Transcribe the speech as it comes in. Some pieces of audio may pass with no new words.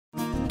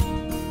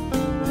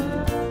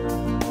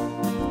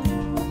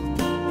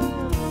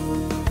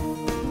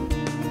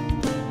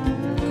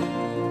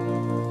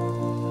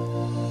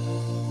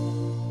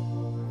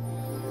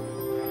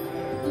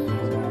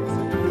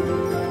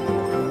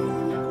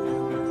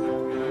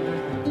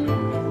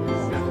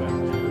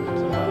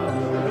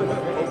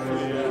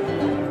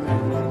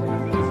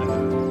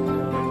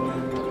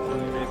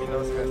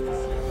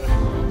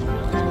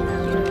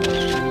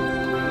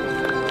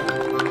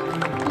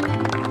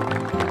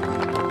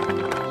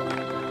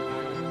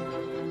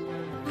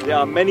There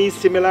are many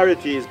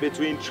similarities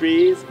between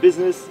trees,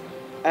 business,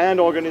 and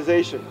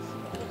organizations.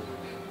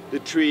 The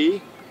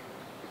tree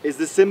is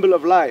the symbol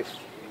of life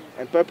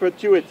and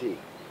perpetuity.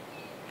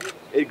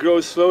 It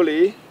grows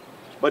slowly,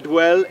 but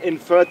well in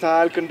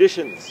fertile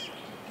conditions.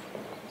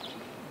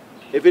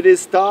 If it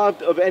is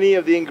starved of any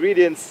of the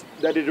ingredients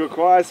that it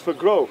requires for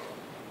growth,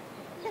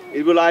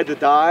 it will either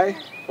die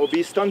or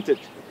be stunted.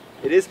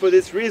 It is for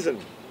this reason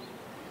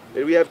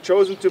that we have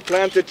chosen to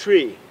plant a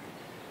tree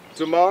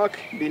to mark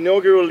the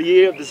inaugural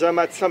year of the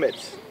Zermatt Summit.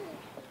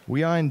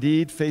 We are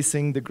indeed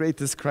facing the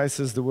greatest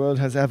crisis the world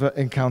has ever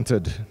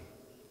encountered.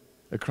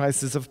 A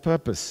crisis of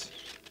purpose,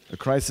 a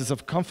crisis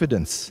of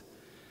confidence,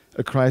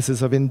 a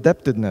crisis of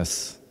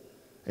indebtedness,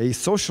 a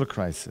social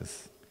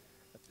crisis.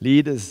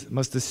 Leaders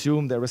must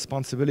assume their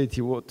responsibility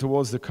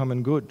towards the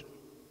common good.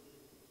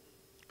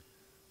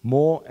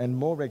 More and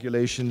more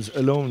regulations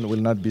alone will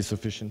not be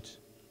sufficient.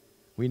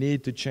 We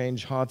need to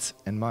change hearts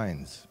and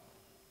minds.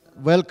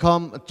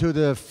 Welcome to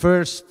the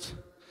first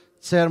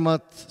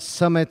Zermatt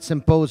Summit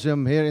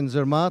Symposium here in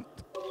Zermatt.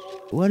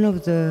 One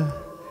of the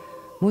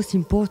most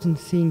important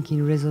things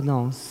in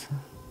resonance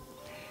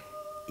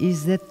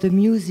is that the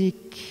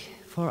music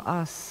for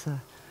us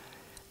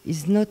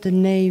is not a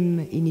name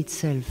in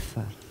itself.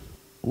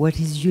 What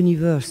is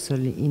universal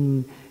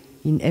in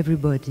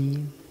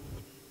everybody,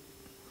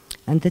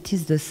 and that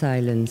is the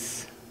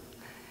silence.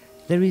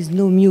 There is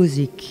no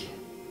music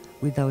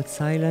without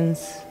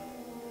silence.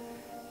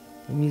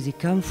 The music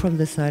comes from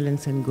the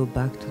silence and go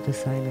back to the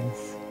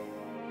silence.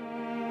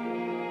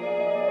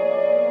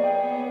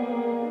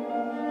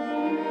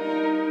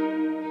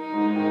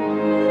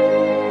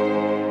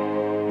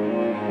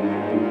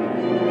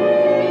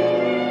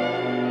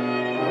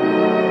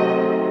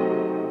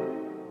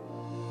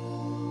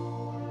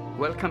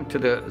 Welcome to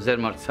the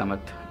Zermatt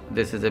Summit.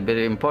 This is a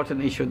very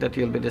important issue that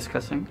you'll be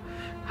discussing,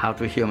 how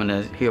to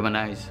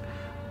humanize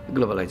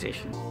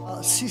globalization.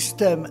 Our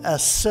system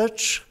as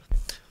such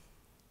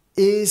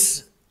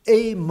is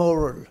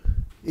amoral.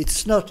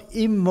 It's not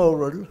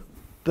immoral,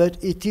 but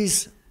it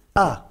is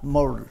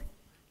amoral.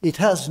 It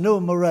has no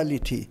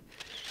morality.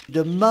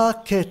 The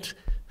market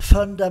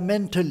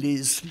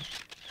fundamentalism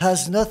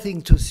has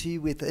nothing to see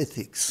with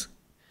ethics.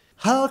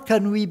 How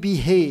can we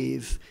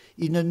behave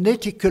in an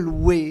ethical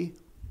way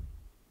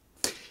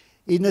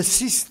in a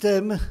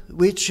system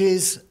which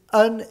is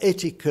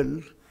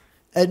unethical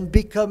and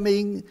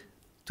becoming,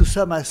 to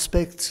some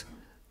aspects,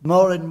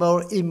 more and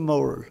more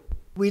immoral?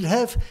 We'll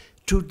have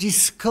to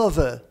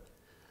discover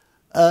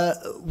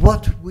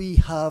what we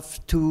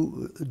have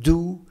to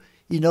do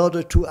in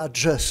order to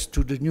adjust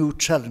to the new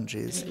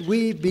challenges.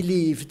 We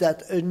believe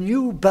that a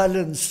new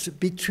balance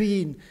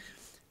between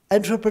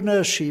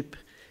entrepreneurship,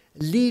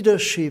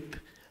 leadership,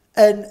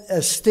 and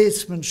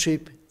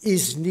statesmanship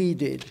is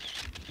needed.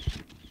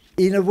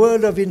 In a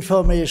world of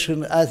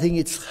information, I think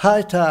it's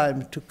high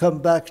time to come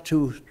back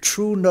to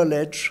true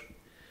knowledge,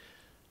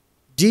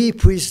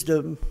 deep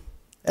wisdom,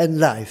 and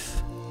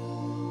life.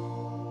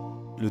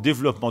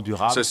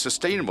 So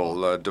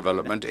sustainable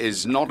development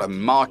is not a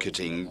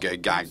marketing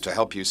gag to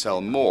help you sell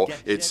more.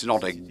 It's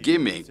not a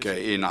gimmick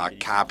in our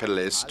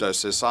capitalist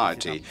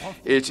society.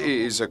 It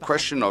is a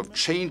question of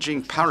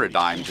changing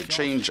paradigm to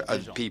change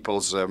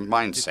people's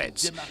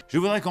mindsets.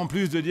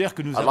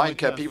 I'd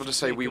like people to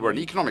say we were an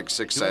economic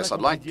success.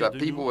 I'd like that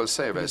people will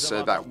say this,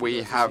 that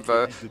we have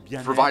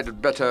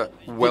provided better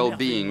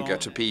well-being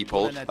to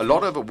people, a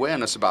lot of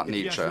awareness about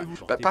nature,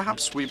 but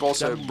perhaps we've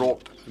also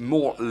brought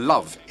more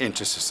love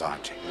into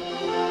society. I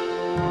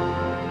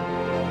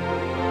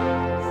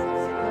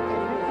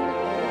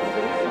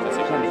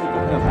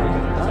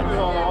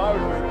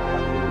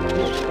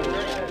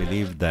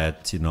believe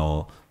that,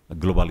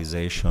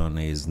 globalization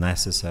is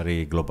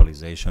necessary,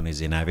 globalization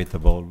is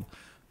inevitable,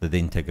 that the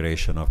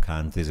integration of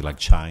countries like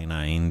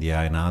China, India,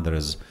 and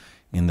others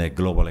in the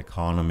global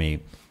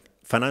economy.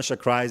 Financial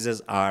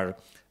crises are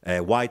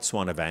white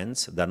swan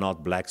events. They're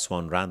not black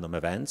swan random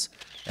events.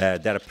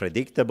 They're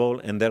predictable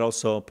and they're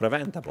also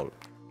preventable.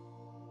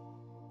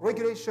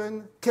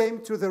 Regulation came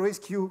to the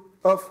rescue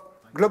of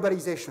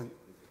globalization.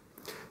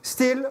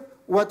 Still,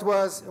 what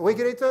was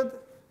regulated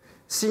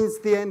since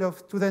the end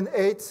of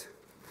 2008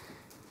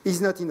 is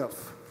not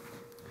enough.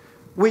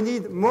 We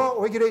need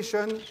more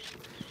regulation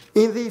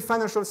in the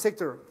financial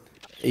sector.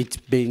 It's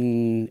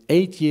been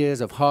 8 years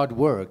of hard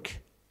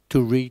work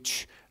to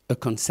reach a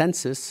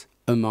consensus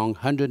among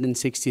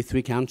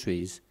 163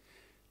 countries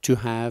to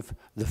have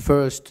the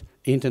first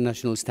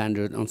international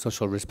standard on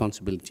social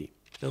responsibility.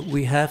 So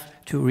we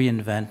have to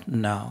reinvent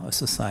now a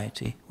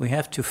society. We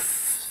have to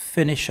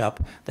finish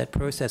up that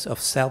process of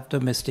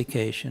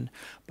self-domestication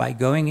by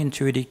going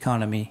into the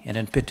economy, and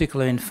in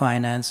particular in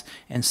finance,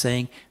 and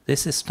saying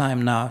this is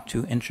time now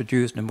to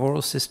introduce the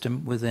moral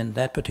system within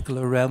that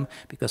particular realm,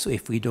 because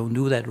if we don't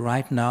do that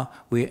right now,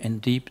 we're in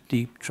deep,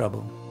 deep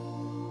trouble.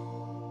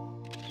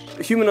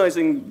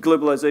 Humanizing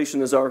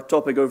globalization is our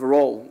topic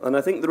overall, and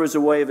I think there is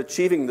a way of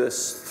achieving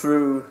this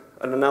through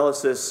an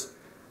analysis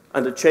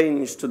and a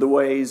change to the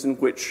ways in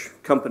which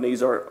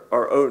companies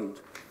are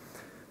owned.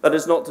 That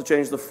is not to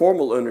change the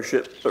formal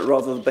ownership, but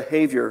rather the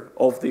behaviour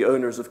of the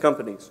owners of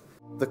companies.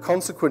 The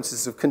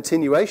consequences of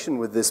continuation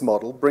with this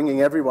model,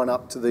 bringing everyone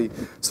up to the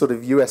sort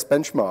of US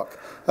benchmark,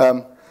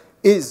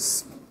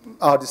 is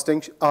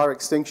our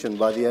extinction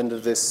by the end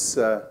of this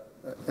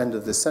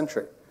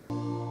century.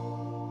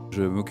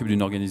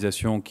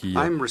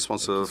 I'm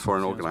responsible for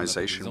an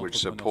organization which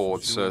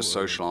supports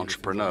social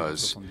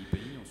entrepreneurs,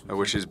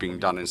 which is being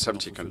done in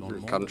 70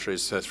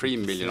 countries, 3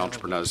 million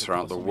entrepreneurs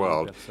throughout the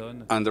world,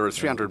 and there are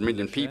 300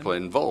 million people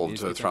involved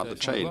throughout the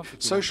chain.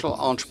 Social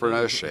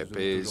entrepreneurship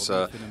is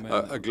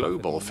a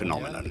global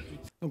phenomenon.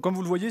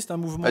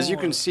 As you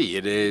can see,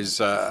 it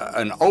is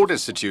an old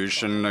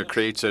institution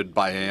created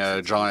by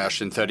Jariash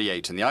in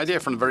 1938, and the idea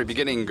from the very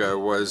beginning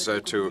was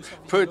to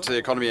put the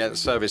economy at the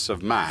service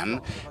of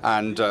man,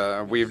 and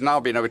we've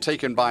now been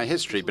overtaken by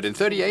history. But in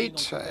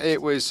 1938,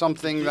 it was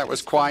something that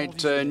was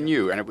quite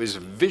new, and it was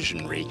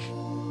visionary.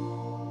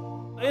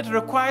 It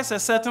requires a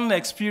certain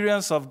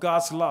experience of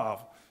God's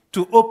love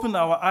to open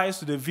our eyes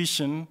to the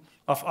vision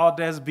of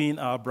others being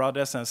our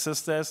brothers and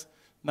sisters,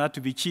 not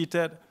to be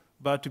cheated,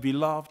 but to be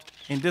loved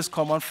in this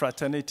common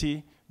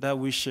fraternity that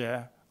we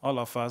share, all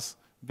of us,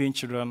 being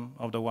children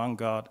of the one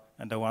God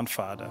and the one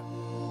Father.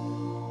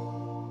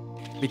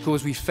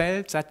 Because we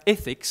felt that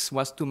ethics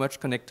was too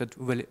much connected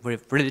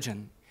with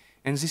religion,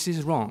 and this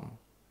is wrong.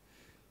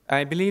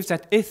 I believe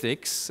that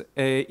ethics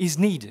is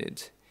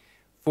needed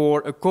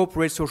for a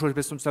corporate social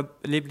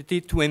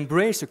responsibility to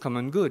embrace a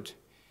common good.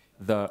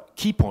 The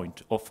key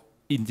point of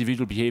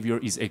individual behavior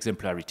is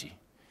exemplarity.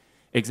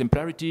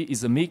 Exemplarity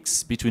is a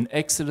mix between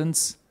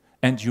excellence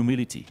and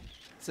humility.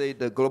 Say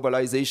the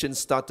globalization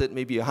started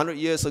maybe 100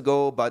 years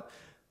ago, but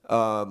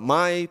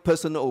my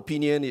personal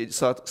opinion, it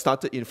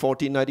started in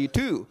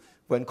 1492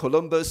 when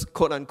Columbus,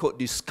 quote unquote,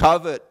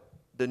 discovered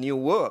the new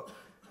world.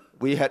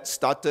 We had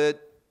started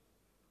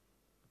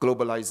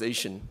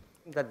globalization.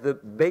 That the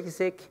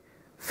basic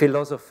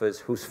philosophers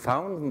who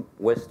found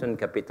Western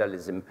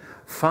capitalism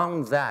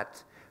found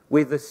that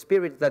with the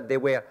spirit that there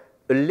were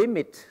a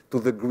limit to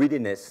the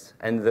greediness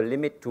and the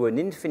limit to an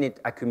infinite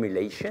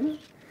accumulation,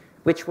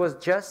 which was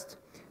just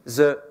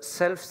the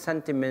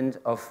self-sentiment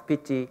of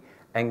pity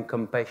and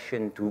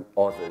compassion to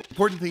others. The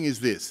important thing is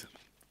this.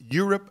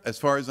 Europe, as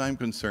far as I'm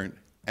concerned,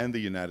 and the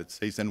United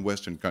States and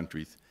Western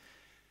countries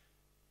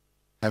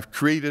have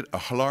created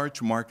a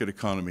large market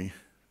economy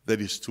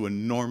that is to an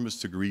enormous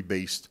degree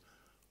based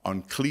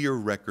on clear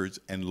records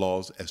and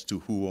laws as to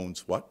who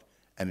owns what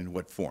and in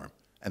what form.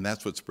 And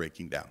that's what's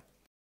breaking down.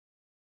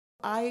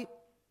 I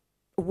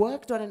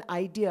worked on an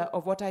idea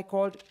of what I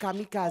called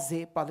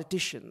kamikaze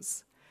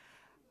politicians.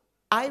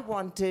 I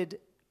wanted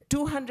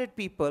 200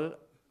 people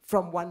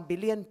from 1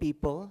 billion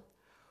people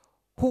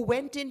who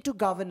went into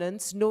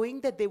governance knowing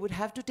that they would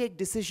have to take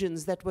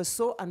decisions that were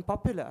so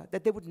unpopular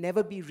that they would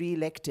never be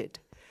re-elected.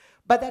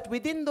 But that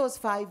within those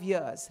 5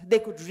 years, they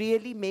could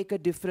really make a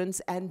difference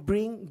and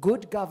bring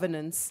good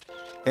governance.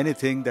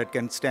 Anything that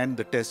can stand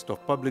the test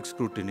of public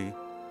scrutiny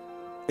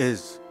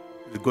is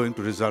going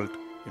to result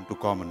into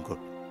common good.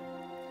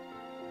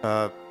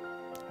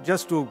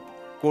 Just to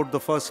quote the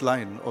first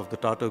line of the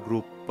Tata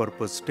Group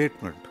purpose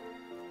statement,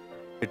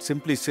 it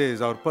simply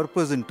says, our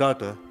purpose in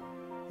Tata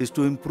is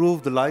to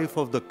improve the life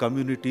of the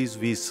communities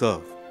we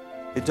serve.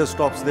 It just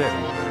stops there.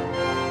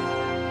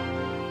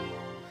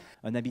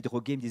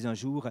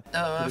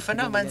 A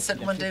friend of mine said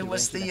one day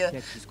was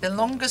the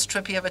longest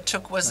trip he ever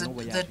took was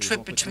the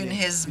trip between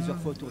his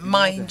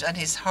mind and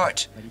his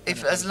heart.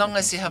 As long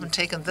as you haven't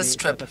taken this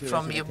trip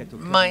from your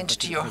mind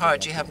to your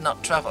heart, you have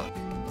not traveled.